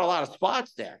 There's not a lot of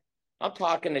spots there. I'm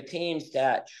talking to teams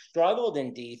that struggled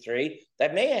in D3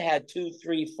 that may have had 2,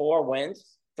 3, 4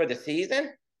 wins for the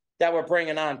season that were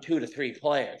bringing on 2 to 3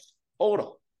 players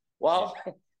total. Well,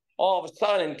 all of a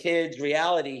sudden, kids'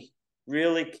 reality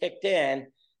really kicked in.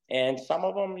 And some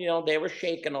of them, they were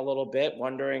shaking a little bit,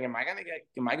 wondering, am I going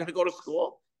to go to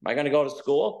school? Am I going to go to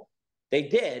school? They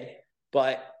did.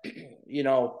 But,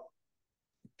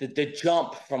 the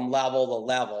jump from level to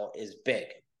level is big.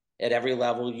 At every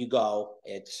level you go,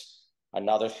 it's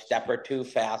another step or two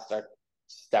faster,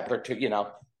 step or two,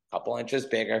 a couple inches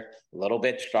bigger, a little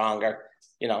bit stronger,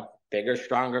 bigger,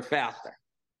 stronger, faster.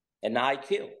 And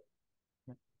IQ.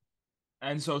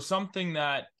 And so something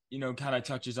that, kind of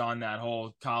touches on that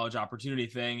whole college opportunity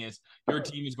thing is your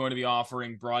team is going to be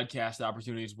offering broadcast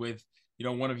opportunities with,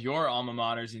 one of your alma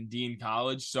maters in Dean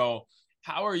College. So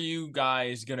how are you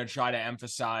guys going to try to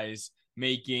emphasize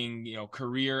making,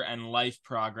 career and life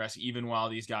progress, even while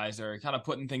these guys are kind of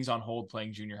putting things on hold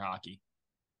playing junior hockey?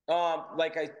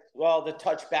 To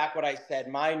touch back what I said,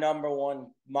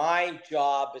 my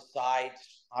job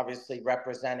besides obviously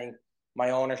representing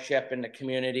my ownership in the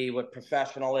community with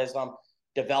professionalism,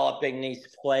 developing these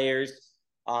players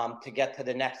to get to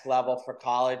the next level for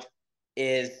college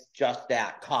is just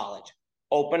that, college.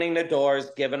 Opening the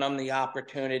doors, giving them the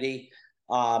opportunity.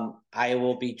 I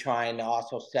will be trying to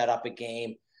also set up a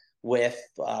game with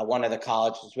one of the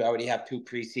colleges. We already have 2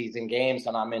 preseason games,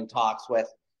 and I'm in talks with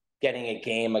getting a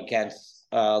game against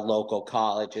a local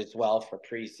college as well for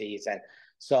preseason.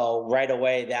 So right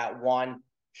away, that one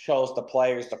shows the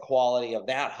players the quality of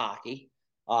that hockey,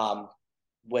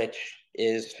 which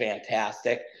is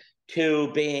fantastic.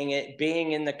 2, being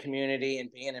in the community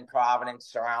and being in Providence,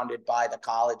 surrounded by the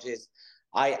colleges.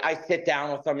 I sit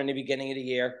down with them in the beginning of the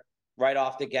year, right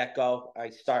off the get-go. I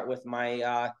start with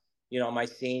my, my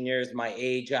seniors, my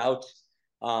age outs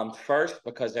first,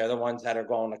 because they're the ones that are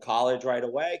going to college right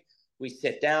away. We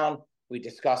sit down, we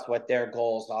discuss what their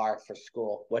goals are for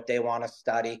school, what they want to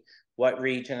study, what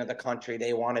region of the country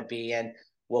they want to be in.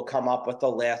 We'll come up with a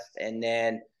list, and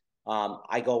then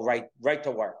I go right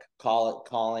to work,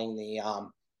 calling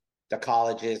the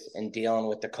colleges and dealing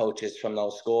with the coaches from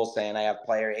those schools, saying I have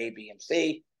player A, B, and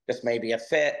C. This may be a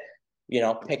fit.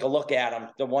 Take a look at them.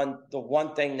 The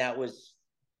one thing that was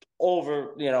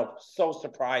so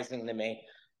surprising to me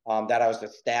that I was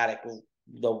ecstatic.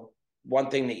 The one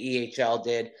thing the EHL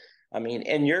did,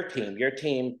 and your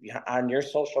team on your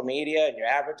social media and your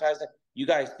advertising, you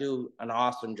guys do an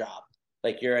awesome job.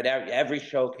 Like you're at every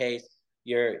showcase,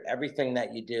 everything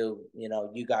that you do,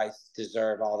 you guys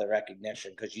deserve all the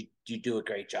recognition because you do a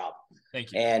great job.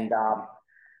 Thank you. And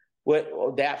with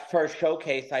that first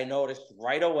showcase, I noticed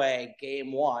right away,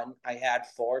 game 1, I had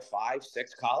 4, 5,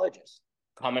 6 colleges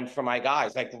coming for my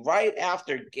guys. Like right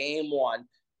after game 1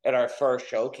 at our first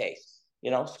showcase,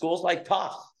 schools like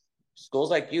Tufts, schools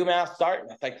like UMass starting.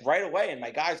 It's like right away. And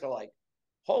my guys are like,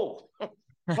 oh,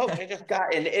 coach, I just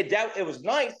got, and it was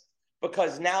nice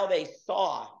because now they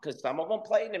saw, because some of them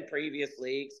played in previous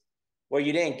leagues where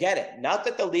you didn't get it. Not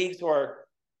that the leagues were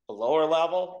a lower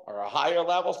level or a higher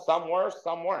level. Some were,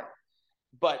 some weren't.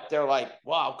 But they're like,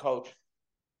 wow, coach,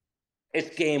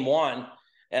 it's game one.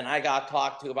 And I got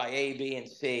talked to by A, B, and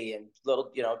C. And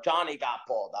little, Johnny got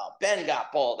pulled out. Ben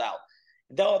got pulled out.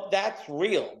 Though that's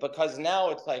real because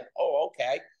now it's like, oh,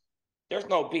 okay. There's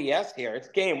no BS here. It's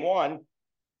game one.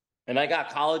 And I got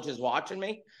colleges watching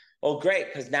me. Oh, great.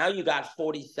 Because now you got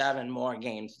 47 more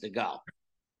games to go.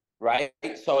 Right?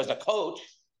 So as a coach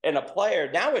and a player,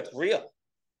 now it's real.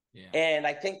 Yeah. And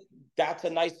I think that's a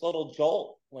nice little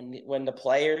jolt when the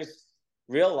players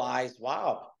realize,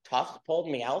 wow, Tufts pulled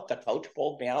me out, the coach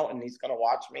pulled me out, and he's going to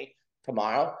watch me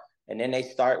tomorrow. And then they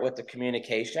start with the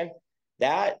communication.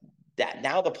 That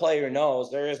now the player knows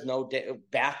there is no day,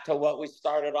 back to what we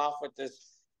started off with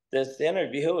this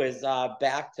interview is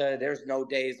back to there's no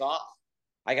days off.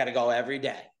 I got to go every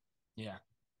day. Yeah,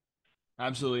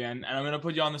 absolutely. And I'm going to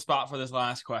put you on the spot for this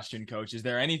last question, Coach. Is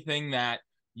there anything that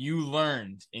you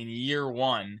learned in year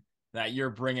one that you're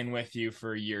bringing with you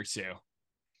for year two?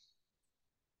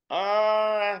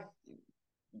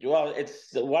 Well, it's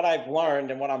what I've learned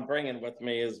and what I'm bringing with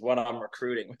me is what I'm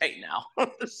recruiting right now.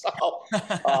 So,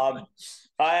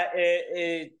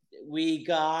 we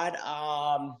got,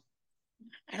 I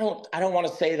don't want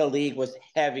to say the league was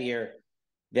heavier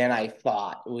than I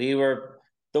thought. The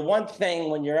one thing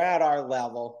when you're at our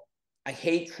level, I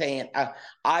hate saying,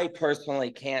 I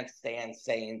personally can't stand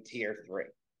saying tier 3,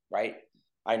 right?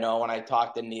 I know when I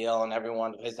talk to Neil and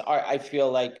everyone, because I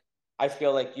feel like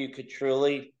you could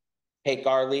truly take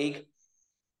our league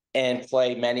and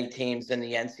play many teams in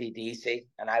the NCDC,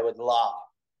 and I would love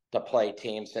to play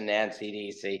teams in the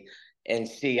NCDC and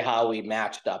see how we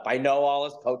matched up. I know all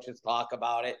us coaches talk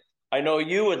about it. I know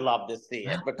you would love to see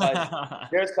it because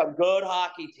there's some good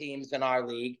hockey teams in our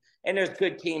league, and there's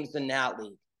good teams in that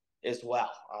league as well.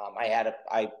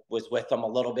 I was with them a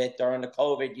little bit during the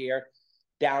COVID year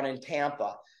down in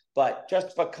Tampa, but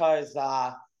just because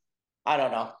I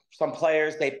don't know, some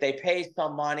players they pay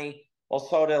some money. Well,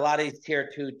 so do a lot of these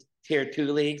tier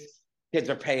two leagues. Kids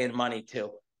are paying money too.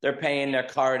 They're paying their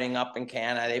carding up in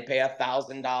Canada. They pay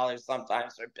 $1,000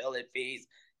 sometimes for billet fees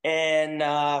and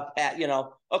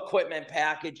equipment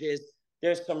packages.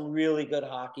 There's some really good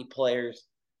hockey players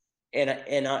in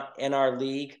our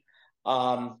league.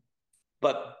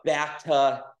 But back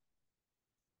to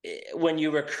when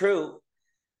you recruit,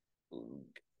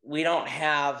 we don't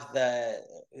have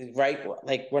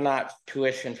we're not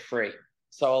tuition free.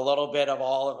 So a little bit of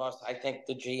all of us, I think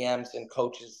the GMs and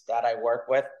coaches that I work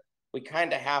with, we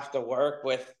kind of have to work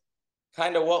with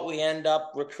kind of what we end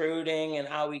up recruiting and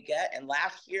how we get. And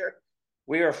last year,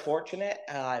 we were fortunate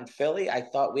in Philly. I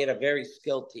thought we had a very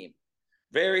skilled team.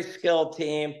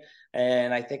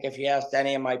 And I think if you asked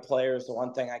any of my players, the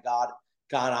one thing I got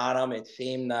on them, it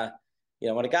seemed,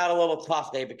 when it got a little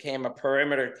tough, they became a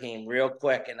perimeter team real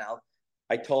quick. And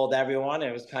I told everyone,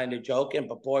 it was kind of joking,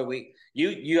 but boy,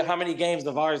 you how many games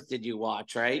of ours did you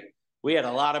watch, right? We had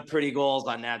a lot of pretty goals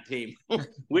on that team.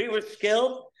 We were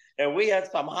skilled, and we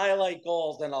had some highlight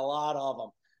goals in a lot of them,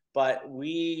 but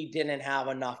we didn't have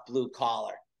enough blue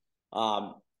collar.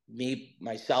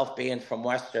 Myself being from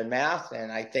Western Mass,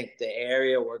 and I think the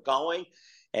area we're going,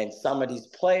 and some of these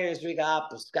players we got,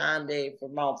 Buscande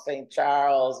from Mount St.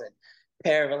 Charles, and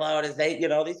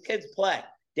Perreault, these kids play.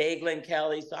 Daglin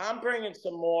Kelly. So I'm bringing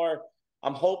some more.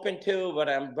 I'm hoping to, but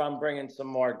I'm bringing some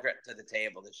more grit to the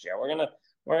table this year. We're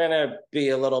gonna be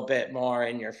a little bit more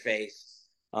in your face.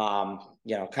 Kind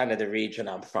of the region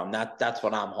I'm from. That's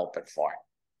what I'm hoping for.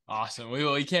 Awesome.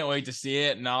 We can't wait to see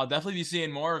it, and I'll definitely be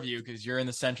seeing more of you because you're in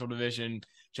the Central Division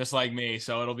just like me.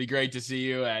 So it'll be great to see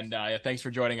you, and thanks for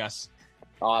joining us.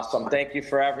 Awesome. Thank you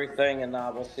for everything, and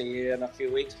we'll see you in a few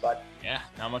weeks, bud. Yeah,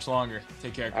 not much longer.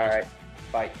 Take care, Coach. All right.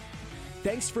 Bye.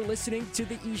 Thanks for listening to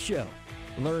The E-Show.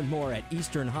 Learn more at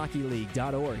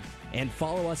easternhockeyleague.org and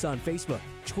follow us on Facebook,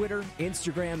 Twitter,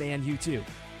 Instagram, and YouTube.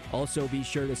 Also, be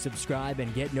sure to subscribe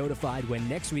and get notified when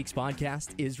next week's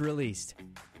podcast is released.